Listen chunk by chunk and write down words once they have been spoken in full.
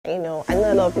I know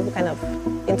a lot of people kind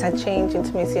of interchange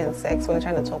intimacy and sex when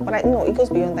they're trying to talk, but no, it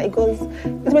goes beyond that.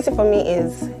 Intimacy for me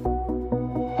is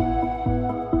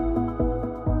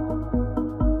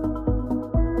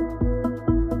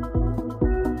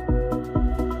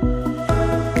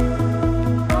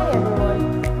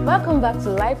welcome back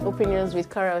to Life Opinions with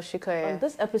Carol Shikoya. On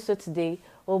this episode today,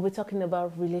 we'll be talking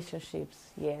about relationships.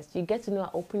 Yes, you get to know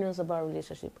our opinions about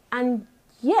relationship. And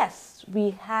yes, we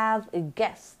have a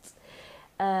guest.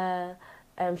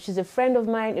 She's a friend of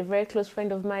mine, a very close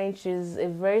friend of mine. She's a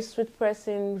very sweet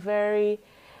person, very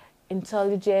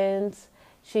intelligent.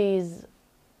 She's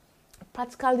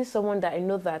practically someone that I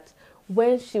know that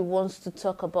when she wants to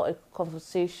talk about a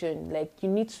conversation, like you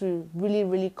need to really,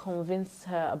 really convince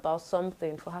her about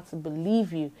something for her to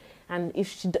believe you. And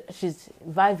if she's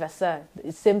vice versa,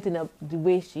 the same thing the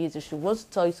way she is. If she wants to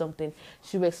tell you something,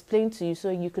 she will explain to you so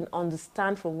you can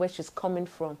understand from where she's coming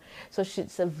from. So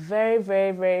she's a very,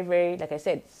 very, very, very, like I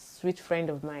said, sweet friend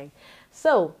of mine.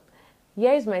 So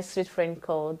here is my sweet friend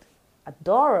called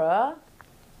Adora.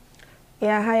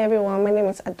 Yeah, hi everyone. My name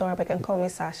is Adora, but you can call me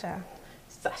Sasha.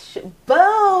 Sasha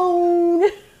Bone.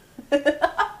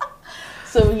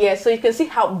 So you can see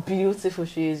how beautiful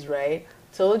she is, right?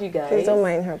 Told you guys. Please don't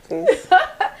mind her, please.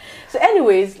 So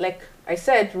anyways, like I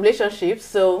said, relationships.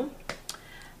 So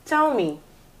tell me,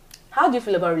 how do you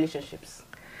feel about relationships?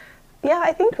 Yeah,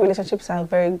 I think relationships are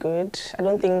very good. I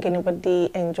don't think anybody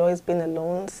enjoys being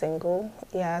alone, single.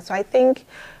 Yeah, so I think,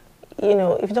 if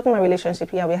you're talking about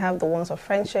relationship, yeah, we have the ones of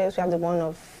friendships, we have the one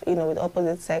of, with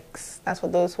opposite sex. That's for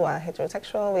those who are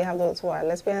heterosexual. We have those who are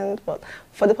lesbian. But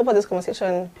for the purpose of this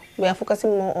conversation, we are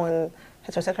focusing more on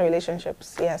heterosexual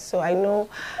relationships. Yeah, so I know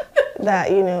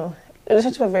that,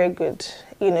 relationships are very good.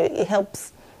 It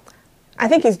helps. I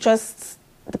think it's just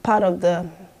the part of the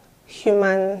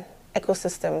human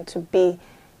ecosystem to be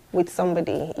with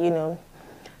somebody,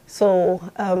 So,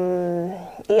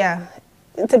 yeah.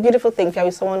 It's a beautiful thing if you're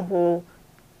with someone who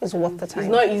is worth the time.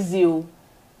 It's not easy.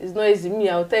 It's not easy. Me,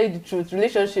 I'll tell you the truth.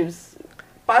 Relationships,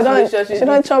 She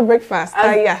don't chop breakfast.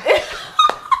 Yeah.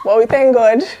 But we thank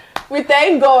God. We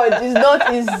thank God. It's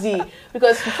not easy.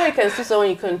 Because before you can see someone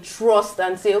you can trust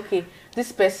and say, okay,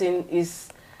 this person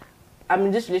I'm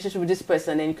in this relationship with this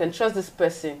person, and you can trust this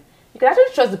person. You can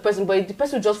actually trust the person, but the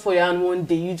person will just fall your hand one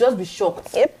day. You just be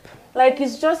shocked. Yep. Like,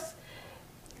 it's just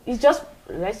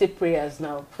let's say prayers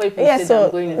now. Yeah,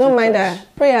 so don't mind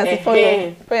that. Prayers follow.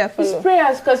 It's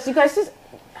prayers, because you can see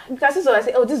someone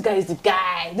say, oh, this guy is the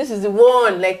guy. This is the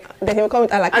one. Like, then he will come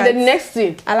with a la carte. And the next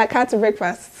thing. A la carte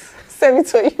breakfast. Serve it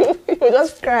to you. You will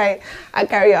just cry and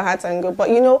carry your heart and go. But,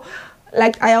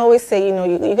 like I always say,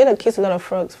 you're going to kiss a lot of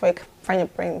frogs before you find your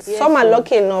prince. Yes, some are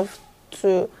lucky enough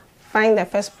to find their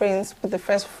first prince with the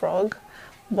first frog.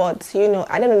 But, I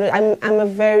don't know. I'm a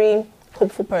very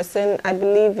hopeful person. I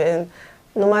believe in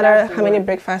no matter how many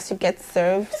breakfasts you get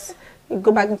served, you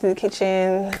go back into the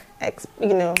kitchen,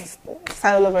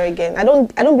 start all over again. I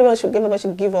don't believe everybody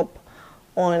should give up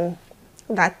on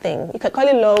that thing. You can call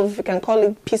it love, you can call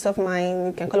it peace of mind,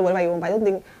 you can call it whatever you want,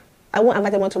 but I won't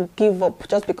invite anyone to give up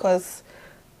just because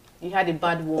you had a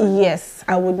bad one. Yes,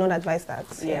 I would not advise that.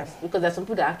 Yes, yeah. Because there's some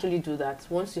people that actually do that.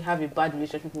 Once you have a bad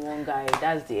relationship with one guy,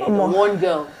 that's the end. One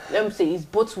girl. Let me say it's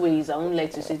both ways. I won't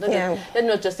like to say. Let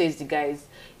not just say it's the guys.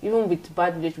 Even with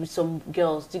bad relationship with some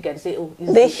girls, you can say, oh,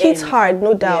 it's they hit hard,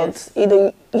 no doubt.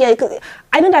 Yes.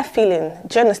 I know that feeling.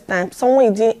 Do you understand? Someone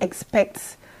you didn't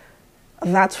expect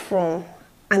that from,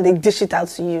 and they dish it out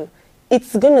to you.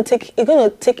 It's gonna take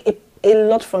a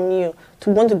lot from you to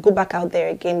want to go back out there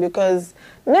again, because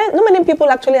not many people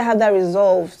actually have that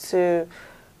resolve to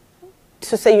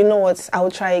say, you know what, I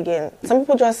will try again. Some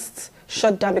people just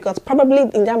shut down because probably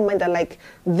in their mind they're like,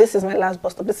 this is my last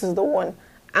bus stop, this is the one.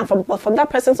 And from that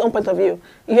person's own point of view,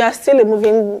 you are still a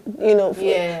moving,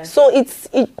 Yeah. So it's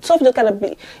sort of just kind of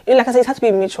be, like I said, it has to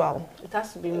be mutual. It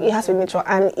has to be mutual. It has to be mutual.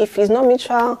 And if it's not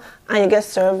mutual and you get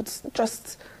served,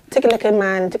 just take it like a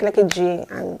man, take it like a G,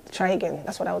 and try again.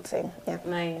 That's what I would say. Yeah.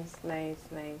 Nice.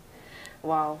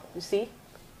 Wow. You see?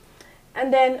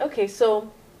 And then, okay,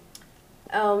 so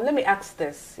let me ask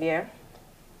this, yeah?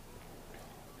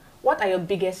 What are your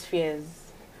biggest fears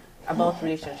about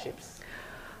relationships?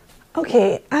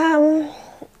 Okay, I'm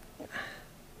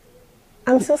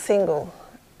still single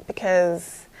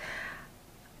because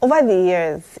over the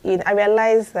years, I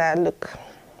realized that, look,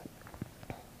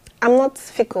 I'm not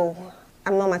fickle.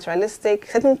 I'm not materialistic.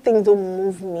 Certain things don't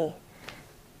move me.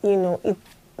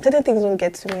 Certain things don't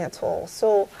get to me at all.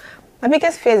 So my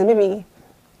biggest fear is maybe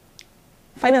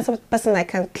finding some person I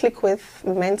can click with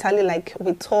mentally, like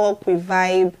we talk, we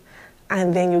vibe,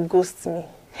 and then you ghost me.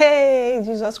 Hey,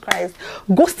 Jesus Christ.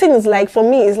 Ghosting is like, for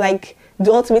me, is like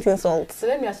the ultimate insult. So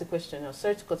let me ask a question now.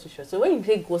 Sorry to cut you short. So when you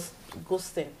say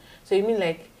ghosting, so you mean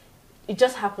like it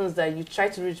just happens that you try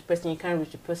to reach the person, you can't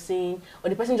reach the person, or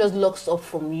the person just locks up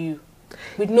from you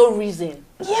with no reason?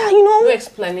 Yeah, you know. No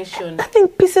explanation. That thing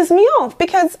pisses me off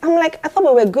because I'm like, I thought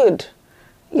we were good.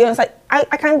 You know, it's like,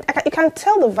 you can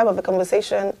tell the vibe of the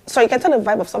conversation. Sorry, you can tell the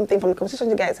vibe of something from the conversation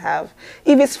you guys have.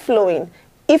 If it's flowing,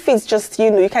 if it's just,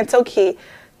 you know, you can tell, okay,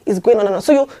 it's going on and on.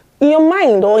 So you, in your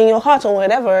mind or in your heart or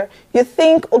whatever, you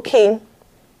think, okay,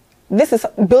 this is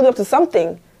building up to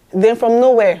something. Then from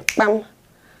nowhere, bam,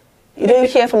 you don't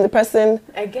hear from the person.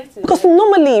 I get it. Because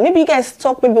normally, maybe you guys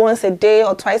talk maybe once a day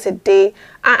or twice a day.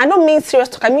 And I don't mean serious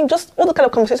talk. I mean just all the kind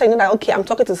of conversation, you know, like, okay, I'm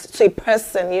talking to a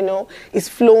person, you know, it's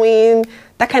flowing,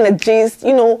 that kind of gist,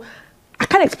 you know. I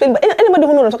can't explain, but anybody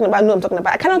who knows what I'm talking about, knows what I'm talking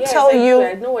about. I cannot tell exactly. you.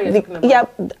 I know what you're talking about. Yeah,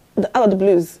 out of the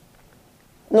blues.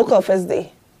 No call first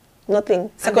day. Nothing.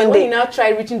 Second and then day. when you now try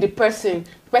reaching the person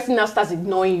now starts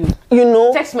ignoring you. You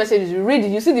know. Text messages, you read it,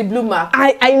 you see the blue mark.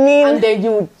 I mean. And then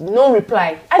you no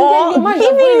reply. And or then your mind is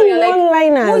giving going, you're like,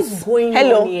 one-liners. what is going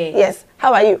Hello. on here? Yes.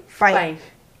 How are you? Fine.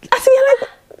 I see, you're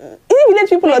like, you let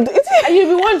people are doing it. And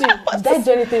you'll be wondering, did I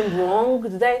do anything wrong?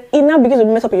 Did I? It now begins to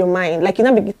mess up in your mind. Like, you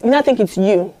now think it's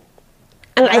you.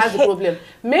 And I have the problem.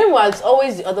 Meanwhile, it's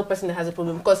always the other person that has a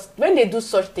problem. Because when they do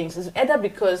such things, it's either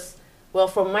because, well,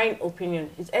 from my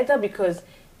opinion, it's either because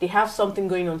they have something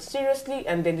going on seriously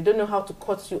and then they don't know how to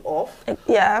cut you off.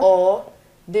 Yeah. Or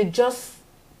they're just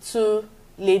too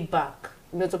laid back.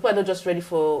 You know, people are not just ready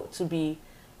to be,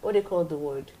 what they call the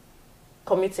word,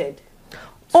 committed.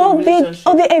 Or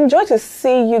they enjoy to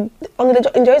see you, or they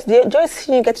enjoy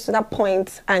seeing you get to that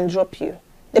point and drop you.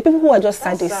 The people who are just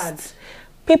sadists. Sad.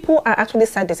 People are actually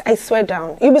sadists. I swear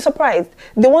down. You'll be surprised.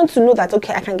 They want to know that,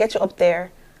 okay, I can get you up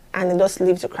there, and they just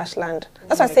leave to crash land.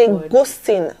 That's why I say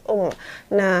ghosting. Oh,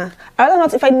 nah. I rather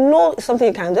not. If I know something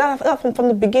you can do from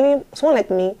the beginning, someone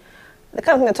like me, the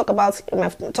kind of thing I talk about in my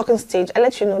talking stage, I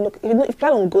let you know, look, if you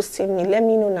plan on ghosting me, let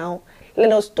me know now.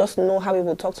 Let us just know how we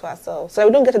will talk to ourselves. So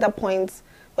we don't get to that point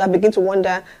where I begin to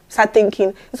wonder, start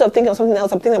thinking, instead of thinking of something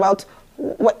else, I'm thinking about,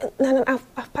 what? No,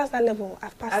 I've passed that level.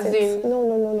 I've passed it.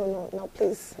 No,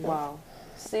 please. Wow.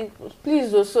 See,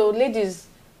 please also, ladies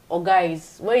or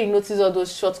guys, when you notice all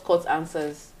those shortcut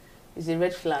answers, it's a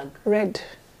red flag. Red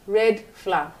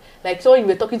flag. Like someone you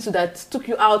were talking to that took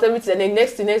you out, everything, and then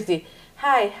next day,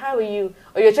 hi, how are you?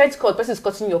 Or you're trying to call, the person is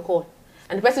cutting your call,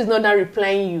 and the person is not now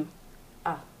replying you.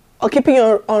 Or keeping you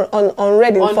on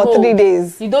red for hold. 3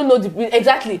 days. You don't know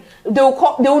exactly. They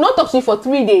will not talk to you for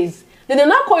 3 days. Then they'll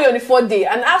not call you on the 4th day,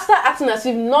 and after acting as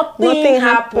if nothing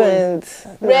happened.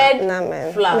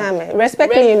 Red flag. Nah, man.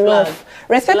 Respect me enough.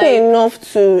 Respect me enough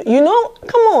to, you know,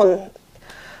 come on.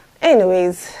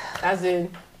 Anyways. As in,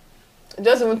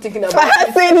 just even thinking about it.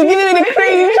 It's giving me the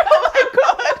cringe. Oh my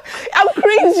God. I'm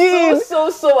cringing. So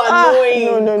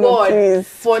annoying. No, God.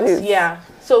 Please. Yeah.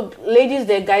 So, ladies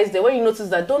there, guys there, when you notice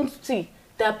that, don't see,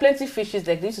 there are plenty fishes,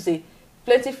 like they used to say,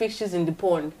 plenty fishes in the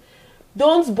pond.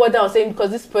 Don't bother on saying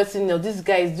because this person or this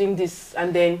guy is doing this,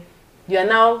 and then you are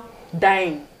now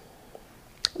dying,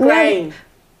 crying.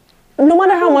 No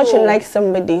matter how much you like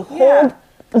somebody, hold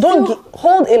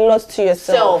a lot to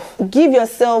yourself. Give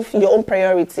yourself your own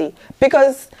priority,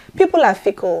 because people are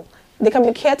fickle. They can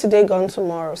be here today, gone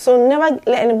tomorrow. So never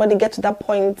let anybody get to that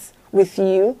point with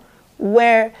you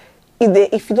where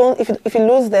if you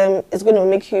lose them, it's going to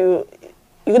make you're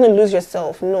going to lose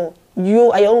yourself. No,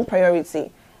 you are your own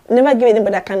priority. Never give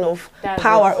anybody that kind of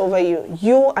power over you.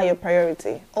 You are your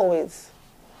priority, always.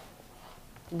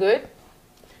 Good?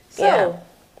 So, yeah.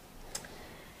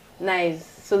 Nice.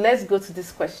 So let's go to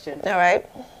this question. All right.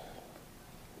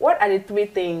 What are the 3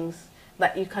 things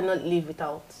that you cannot live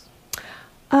without?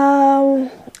 I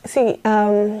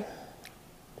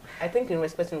think in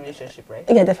respecting relationship, right?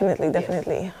 Yeah, definitely.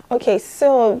 Yes. Okay,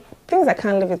 so things I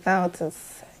can't live without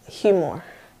is humor,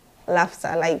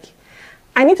 laughter. Like,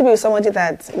 I need to be with somebody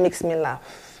that makes me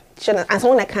laugh, and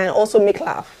someone that can also make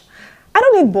laugh. I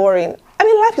don't need boring. I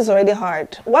mean, life is already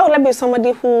hard. Why would I be with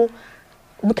somebody who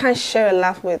we can't share a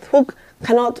laugh with, who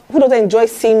doesn't enjoy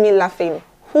seeing me laughing,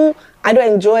 who I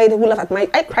don't enjoy, who laugh at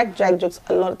I crack drag jokes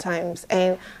a lot of times,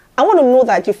 and I want to know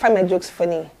that you find my jokes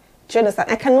funny. Do you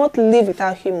understand? I cannot live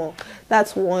without humor.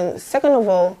 That's one. Second of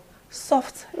all,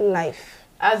 soft life.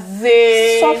 As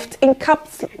in soft in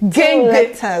caps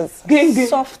letters.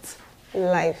 Soft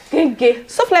life.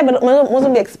 Soft life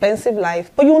mustn't be expensive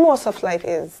life, but you know what soft life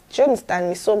is. Do you understand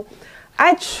me? So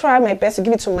I try my best to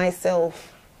give it to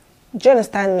myself. Do you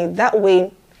understand me? That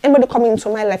way, anybody coming into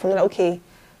my life, I'm like, okay,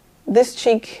 this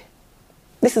chick,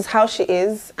 this is how she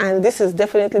is, and this is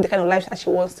definitely the kind of life that she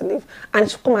wants to live. And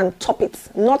she'll come and top it,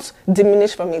 not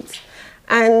diminish from it.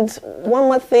 And one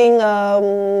more thing,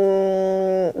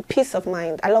 peace of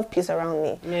mind. I love peace around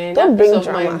me. Man, Don't that bring peace of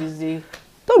drama. mind is the-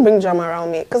 Don't bring drama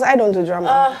around me because I don't do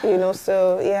drama.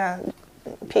 So yeah,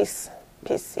 peace,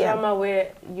 yeah. drama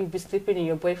where you be sleeping in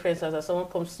your boyfriend's house and someone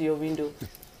comes to your window.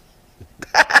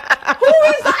 Who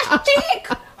is that chick?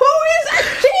 Who is that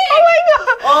chick?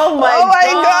 Oh my god! Oh my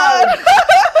god!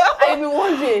 I've been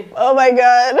wondering Oh my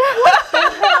god! what the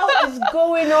hell is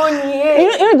going on here. You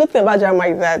know, the good thing about drama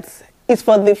is that it's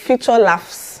for the future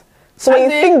laughs. So when you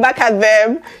think back at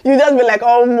them, you just be like,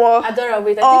 oh more. Adora,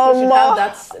 wait, I think we should have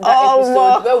that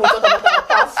episode where we talk about our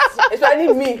past,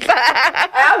 especially me. I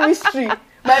have history.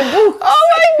 My book. Oh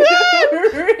my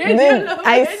god! Then,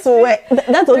 I swear,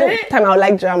 that's the only time I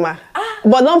like drama.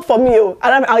 But not for me.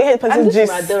 I'll hear the person's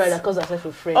gist. I'm Adora that calls herself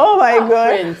a friend. Oh my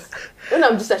god! Friends. When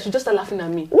I'm just like, she just start laughing at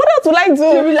me. What else would I do?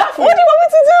 She'll be laughing. What do you want me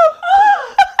to do?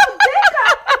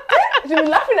 She'll be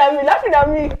laughing at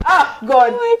me. Ah,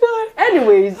 God. Oh my god!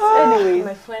 Anyways,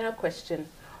 my final question.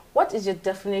 What is your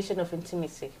definition of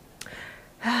intimacy?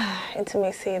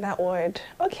 Intimacy, that word.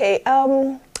 Okay,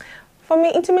 for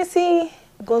me, intimacy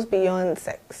goes beyond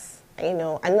sex. I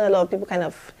know a lot of people kind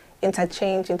of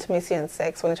interchange intimacy and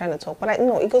sex when they're trying to talk, but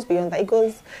it goes beyond that.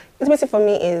 Intimacy for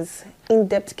me is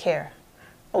in-depth care.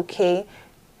 Okay,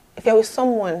 if you're with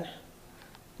someone,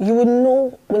 you would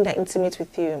know when they're intimate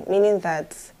with you, meaning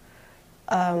that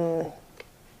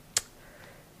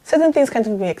certain things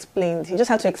can't be explained. You just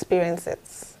have to experience it.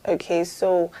 Okay,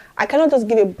 so I cannot just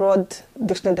give a broad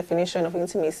dictionary definition of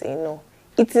intimacy. No,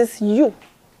 it is you,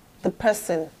 the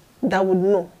person, that would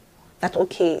know that,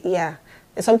 okay, yeah,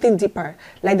 there's something deeper.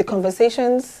 Like the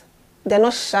conversations, they're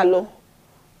not shallow.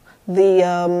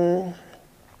 The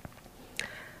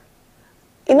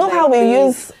how we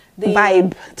use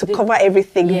vibe to cover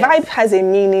everything. Yes. Vibe has a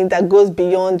meaning that goes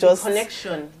beyond just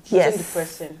connection yes,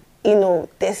 between the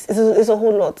person. There's a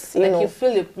whole lot.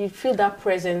 You feel that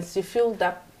presence. You feel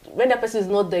that when that person is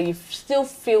not there, you still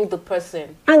feel the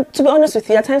person. And to be honest with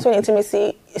you, at times when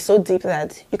intimacy is so deep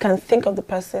that you can think of the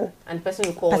person, and the person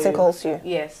will call you. Calls you.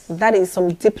 Yes, that is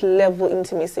some deep level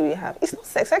intimacy we have. It's not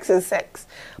sex. Sex is sex.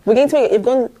 We've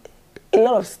gone a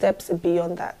lot of steps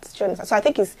beyond that. Do you understand? So I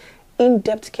think it's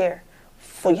in-depth care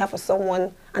you have for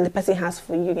someone, and the person has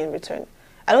for you in return.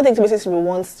 I don't think intimacy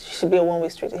should be a one-way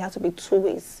street. It has to be two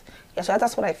ways. Yeah, so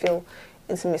that's what I feel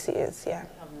intimacy is. Yeah,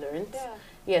 I've learned. Yeah.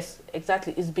 Yes,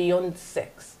 exactly. It's beyond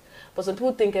sex, but some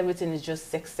people think everything is just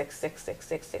sex.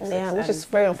 Yeah, which is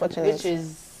very unfortunate.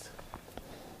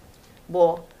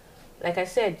 But like I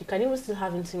said, you can even still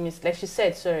have intimacy. Like she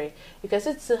said, sorry, you can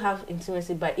still have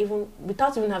intimacy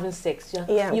without even having sex.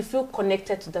 You feel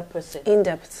connected to that person. In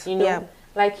depth. Yeah.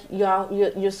 Like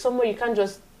you're somewhere you can't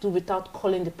just do without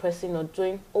calling the person or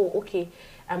doing. Oh, okay,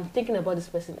 I'm thinking about this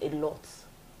person a lot.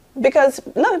 Because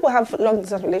a lot of people have long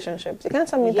distance relationships. You can't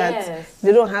tell me that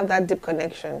they don't have that deep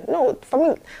connection. No, for me,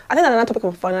 I think that's another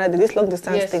topic for another day. This long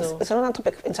distance thing, it's another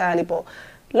topic entirely. But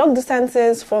long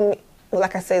distances,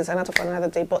 like I said, it's another topic for another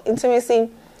day. But intimacy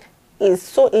is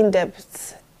so in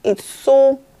depth. It's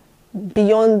so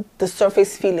beyond the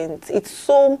surface feelings. It's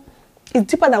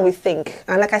deeper than we think.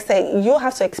 And like I said, you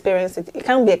have to experience it. It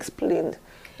can't be explained.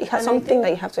 It has something that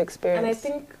you have to experience. And I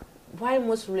think why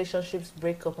most relationships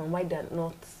break up and why they're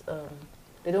not,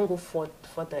 they don't go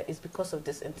further is because of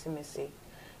this intimacy.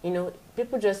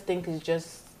 People just think it's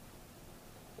just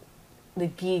the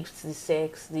gifts, the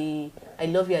sex, the I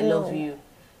love you, I love you.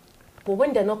 But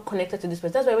when they're not connected to this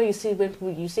person, that's why when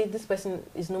you say this person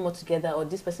is no more together or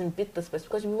this person beat this person,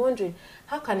 because you'll be wondering,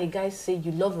 how can a guy say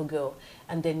you love a girl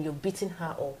and then you're beating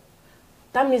her up?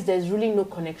 That means there's really no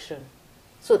connection.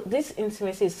 So this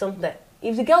intimacy is something that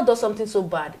if the girl does something so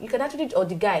bad, you can actually, or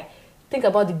the guy, think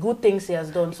about the good things he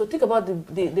has done. So think about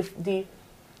the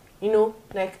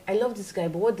like, I love this guy,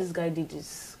 but what this guy did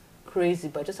is crazy,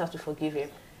 but I just have to forgive him.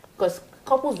 Because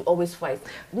couples always fight.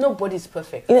 Nobody's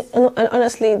perfect. And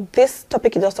honestly, this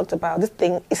topic you just talked about, this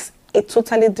thing is a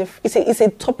totally different, it's a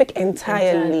topic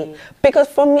entirely. Because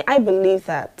for me, I believe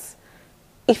that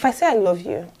if I say I love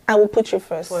you, I will put you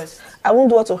first. I won't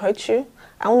do what to hurt you.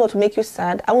 I won't do what to make you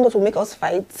sad. I won't do what to make us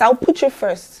fight. So I'll put you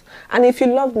first. And if you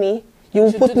love me, you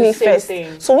will put me first.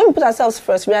 So when we put ourselves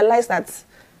first, realize that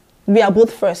we are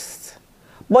both first.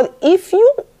 But if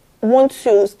you want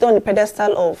to stay on the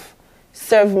pedestal of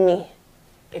serve me,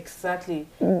 exactly,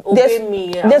 obey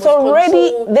me, there's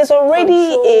already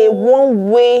a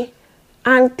one way,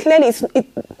 and clearly it's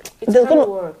gonna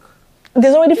work.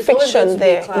 There's already friction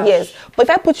there. Yes, but if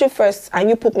I put you first and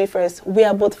you put me first, we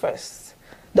are both first.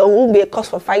 There won't be a cause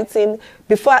for fighting.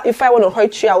 If I want to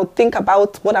hurt you, I would think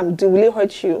about what I'm doing. Will it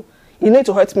hurt you? you need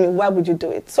to hurt me. Why would you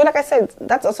do it? So like I said,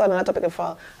 that's also another topic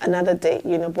for another day,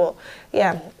 you know. But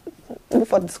yeah,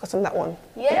 before discussing that one.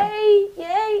 Yay!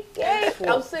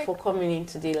 For coming in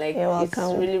today. Like, You're it's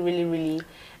welcome. really,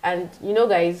 and you know,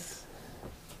 guys,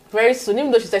 very soon,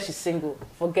 even though she said she's single,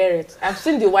 forget it. I've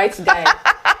seen the white guy,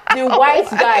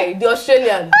 the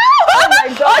Australian. Oh my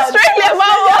God, Australia,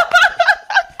 mama.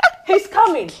 He's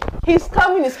coming.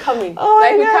 Oh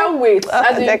Like, my we God. can't wait.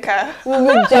 As in, Decca. we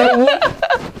will join.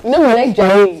 You know, we like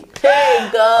joining. Hey,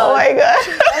 God. Oh my God.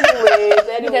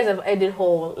 Anyways, you guys have ended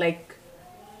whole. Like,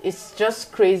 it's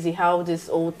just crazy how this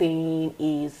whole thing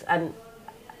is. And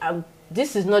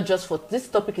this is not just for, this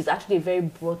topic is actually a very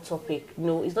broad topic. You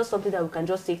know, it's not something that we can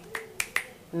just say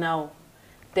now.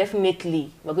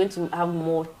 Definitely, we're going to have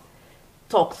more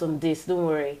talks on this, don't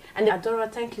worry. And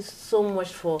Adora, thank you so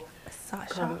much for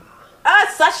Sasha.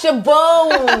 Sasha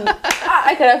Bone.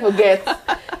 I cannot forget.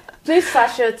 Please,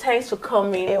 Sasha, thanks for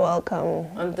coming You're welcome.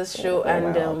 on this show, You're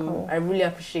and welcome. I really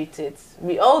appreciate it.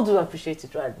 We all do appreciate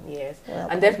it, right? Yes,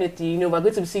 Welcome. and definitely, you know, we're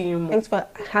going to be seeing you more. Thanks for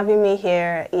having me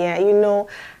here. Yeah, you know,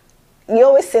 you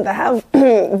always say that I have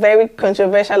very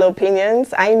controversial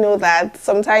opinions. I know that.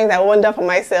 Sometimes I wonder for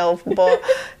myself, but,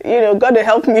 you know, God will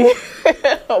help me.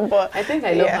 But I think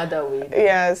I love her that way.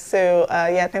 Yeah, so,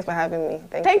 yeah, thanks for having me.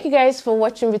 Thank you guys for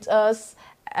watching with us.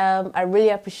 I really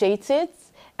appreciate it,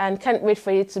 and can't wait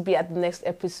for you to be at the next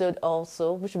episode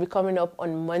also, which will be coming up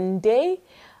on Monday.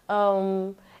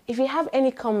 If you have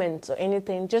any comments or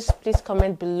anything, just please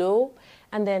comment below,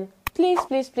 and then please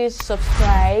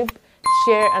subscribe,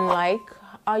 share, and like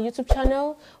our YouTube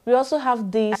channel. We also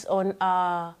have these on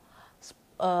our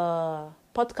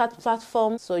podcast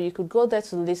platform, so you could go there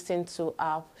to listen to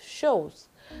our shows.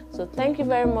 So thank you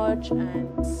very much,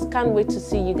 and can't wait to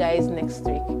see you guys next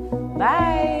week.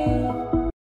 Bye.